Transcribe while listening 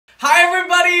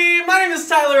name is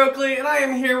Tyler Oakley, and I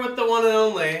am here with the one and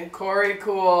only Korey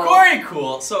Cool. Korey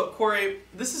Cool. So, Korey,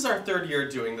 this is our third year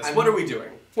doing this. What are we doing?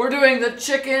 We're doing the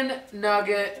Chicken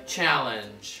Nugget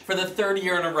Challenge. For the third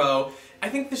year in a row. I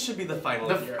think this should be the final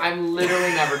year. I'm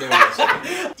literally never doing this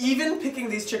again. Even picking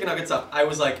these chicken nuggets up, I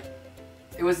was like...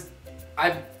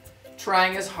 I'm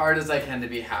trying as hard as I can to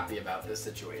be happy about this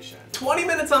situation. 20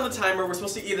 minutes on the timer, we're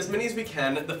supposed to eat as many as we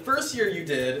can. The first year you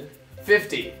did...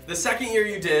 50. The second year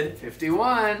you did...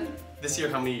 51. This year,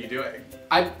 how many are you doing?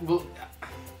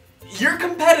 You're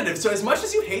competitive, so as much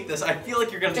as you hate this, I feel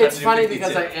like you're gonna try to do 52. It's funny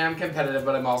because I am competitive,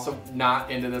 but I'm also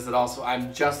not into this at all, so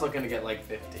I'm just looking to get like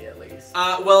 50 at least.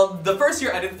 Well, the first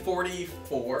year I did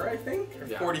 44, I think, or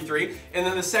yeah. 43, and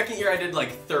then the second year I did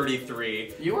like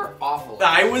 33. You were awful.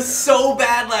 I was so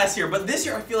bad last year, but this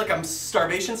year I feel like I'm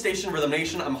Starvation Station, Rhythm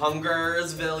Nation, I'm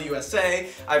Hungersville, USA,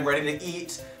 I'm ready to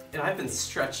eat, and I've been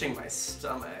stretching my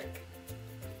stomach.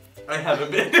 I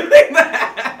haven't been doing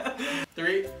that.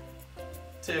 3,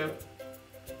 2,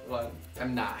 1.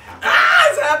 I'm not happy. Ah,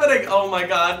 it's happening! Oh my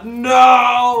god,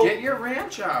 no! Get your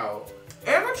ranch out.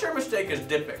 Amateur mistake is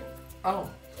dipping. Oh.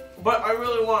 But I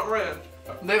really want ranch.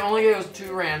 They only gave us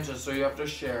 2 ranches, so you have to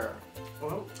share.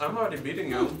 Well, I'm already beating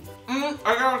you. I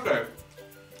gotta say,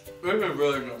 this is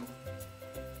really good.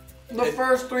 The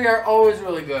first 3 are always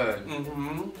really good.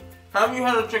 Mm-hmm. Have you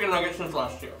had a chicken nugget since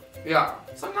last year? Yeah.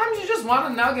 Sometimes you just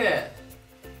want a nugget.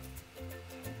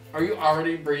 Are you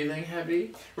already breathing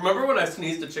heavy? Remember when I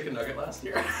sneezed a chicken nugget last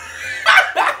year?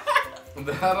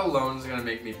 That alone is gonna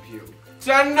make me puke.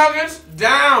 10 nuggets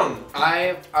down!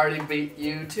 I've already beat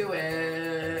you to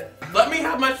it. Let me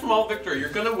have my small victory. You're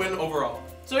gonna win overall.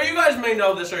 So you guys may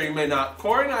know this or you may not.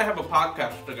 Korey and I have a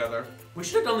podcast together. We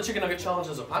should have done the chicken nugget challenge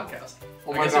as a podcast.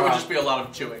 Oh I guess it would just be a lot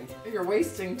of chewing. You're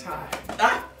wasting time.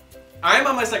 Ah! I'm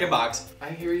on my second box. I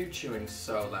hear you chewing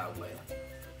so loudly.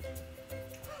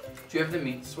 Do you have the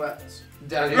meat sweats?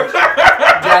 Daddy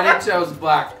chose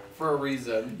black for a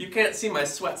reason. You can't see my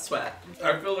sweat.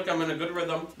 I feel like I'm in a good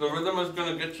rhythm. The rhythm is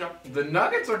gonna get you. The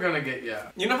nuggets are gonna get you.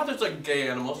 You know how there's like gay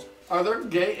animals? Are there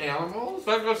gay animals?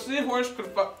 Like a seahorse could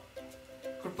fuck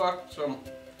some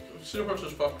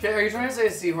seahorses fuck. Okay, are you trying to say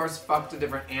a seahorse fucked a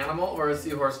different animal or a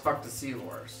seahorse fucked a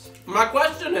seahorse? My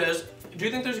question is, do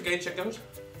you think there's gay chickens?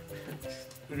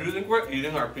 Do you think we're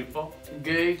eating our people?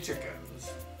 Gay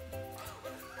chickens.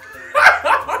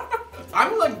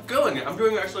 I'm like killing it. I'm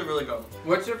doing actually really good.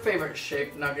 What's your favorite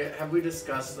shaped nugget? Have we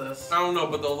discussed this? I don't know,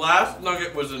 but the last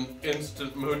nugget was an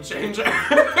instant mood changer.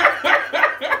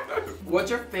 What's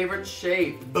your favorite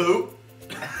shape? Boop.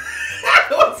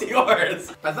 What's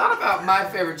yours? I thought about my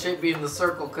favorite shape being the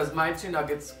circle because my 2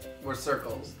 nuggets were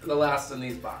circles. The last in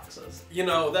these boxes. You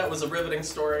know, that was a riveting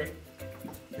story.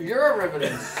 You're a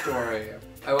riveting story.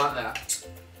 I want that.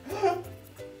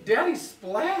 Daddy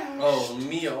splash. Oh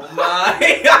me, oh my.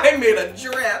 I made a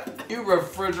drip. You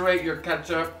refrigerate your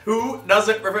ketchup. Who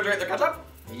doesn't refrigerate their ketchup?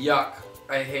 Yuck.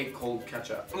 I hate cold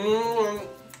ketchup.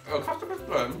 Ketchup is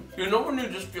good. You know when you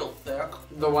just feel thick?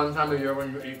 The one time a year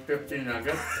when you eat 50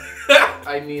 nuggets.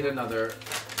 I need another.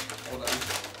 Hold on.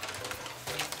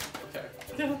 Okay.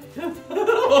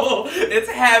 Oh, it's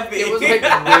heavy. It was like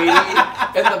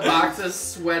weighty, and the box is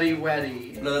sweaty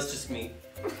wetty. No, that's just me.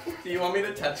 Do you want me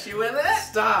to touch you with it?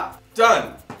 Stop.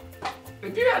 Done.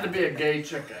 If you had to be a gay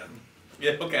chicken.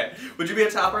 Yeah, okay. Would you be a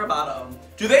top or a bottom?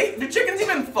 Do chickens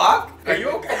even fuck? Are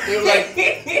you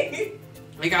okay?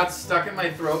 It got stuck in my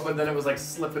throat, but then it was like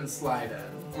slip and slide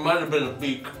in. Might have been a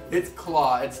beak. It's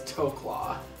claw, it's toe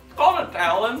claw. It's called a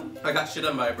talon. I got shit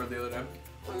on my eyebrow the other day.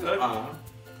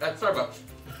 At Starbucks.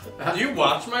 Do you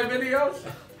watch my videos?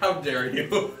 How dare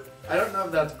you? I don't know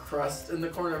if that's crust in the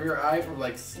corner of your eye from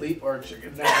like sleep or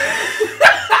chicken nugget.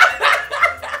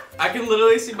 I can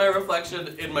literally see my reflection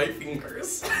in my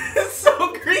fingers. It's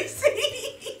so greasy.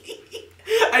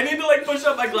 I need to like push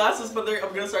up my glasses, but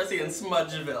I'm gonna start seeing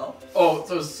Smudgeville. Oh,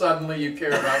 so suddenly you care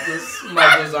about the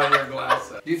smudges on your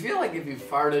glasses. Do you feel like if you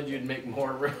farted, you'd make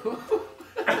more room?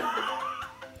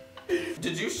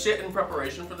 Did you shit in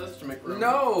preparation for this to make room?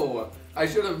 No, I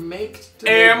should have made to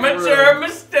Amateur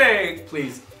mistake.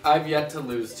 Please, I've yet to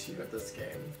lose to you at this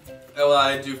game. Oh, well,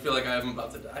 I do feel like I'm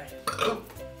about to die.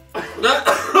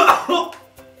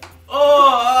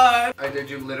 Did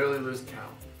you literally lose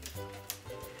count?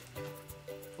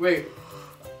 Wait.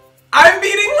 I'm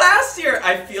beating last year!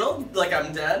 I feel like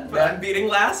I'm dead, but I'm beating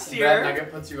last year. That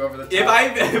nugget puts you over the top. If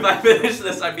I finish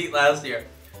this, I beat last year.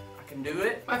 I can do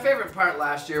it. My favorite part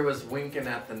last year was winking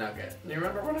at the nugget. Do you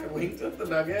remember when I winked at the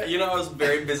nugget? You know, I was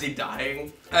very busy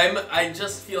dying. I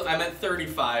just feel, I'm at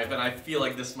 35 and I feel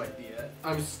like this might be it.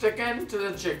 I'm sticking to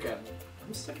the chicken.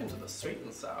 I'm sticking to the sweet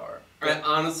and sour. And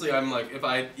honestly, I'm like, if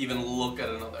I even look at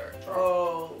another.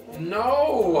 Oh.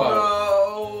 No.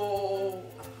 No.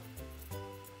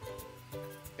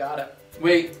 Got it.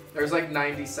 Wait, there's like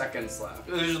 90 seconds left.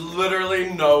 There's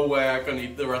literally no way I can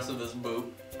eat the rest of this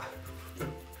boot.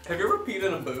 Have you ever peed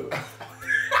in a boot?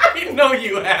 I know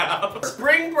you have.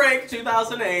 Spring Break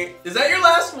 2008. Is that your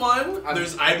last one?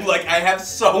 I have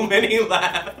so many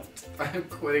left. I'm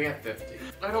quitting at 50.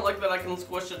 I don't like that I can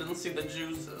squish it and see the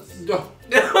juices. No.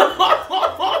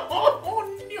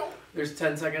 Oh, no. There's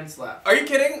 10 seconds left. Are you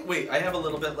kidding? Wait, I have a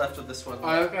little bit left of this one.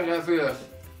 I gotta do this.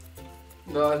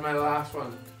 No, that's my last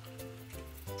one.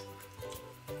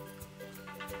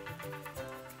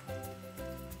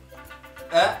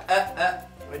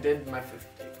 I did my 50.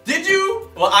 Did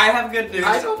you? Well, I have good news.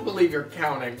 I don't believe you're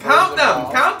counting. Count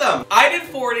them, count them. I did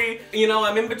 40. You know,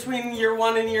 I'm in between year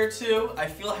 1 and year 2. I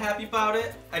feel happy about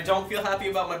it. I don't feel happy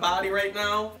about my body right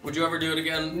now. Would you ever do it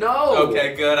again? No.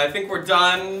 Okay, good. I think we're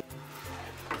done.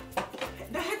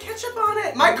 That had ketchup on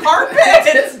it. My carpet.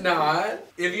 It's not.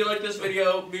 If you like this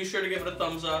video, be sure to give it a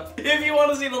thumbs up. If you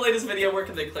want to see the latest video, where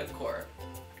can they click, Korey?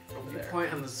 Over there.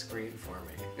 Point on the screen for me.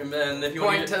 And then if you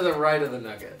point to the right of the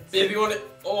Nuggets. If you want to,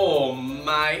 oh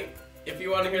my! If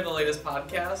you want to hear the latest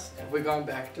podcast, have we gone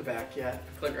back to back yet?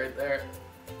 Click right there.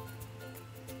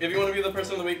 If you want to be the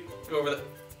person of the week, go over there.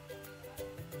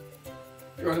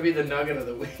 You want to be the Nugget of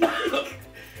the week?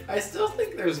 I still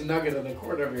think there's Nugget in the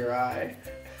corner of your eye.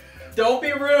 Don't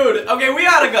be rude. Okay, we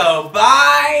gotta go.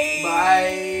 Bye.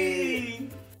 Bye.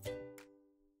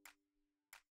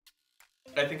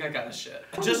 I think I got a shit.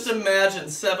 Just imagine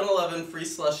 7-Eleven free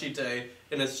slushy day,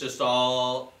 and it's just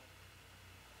all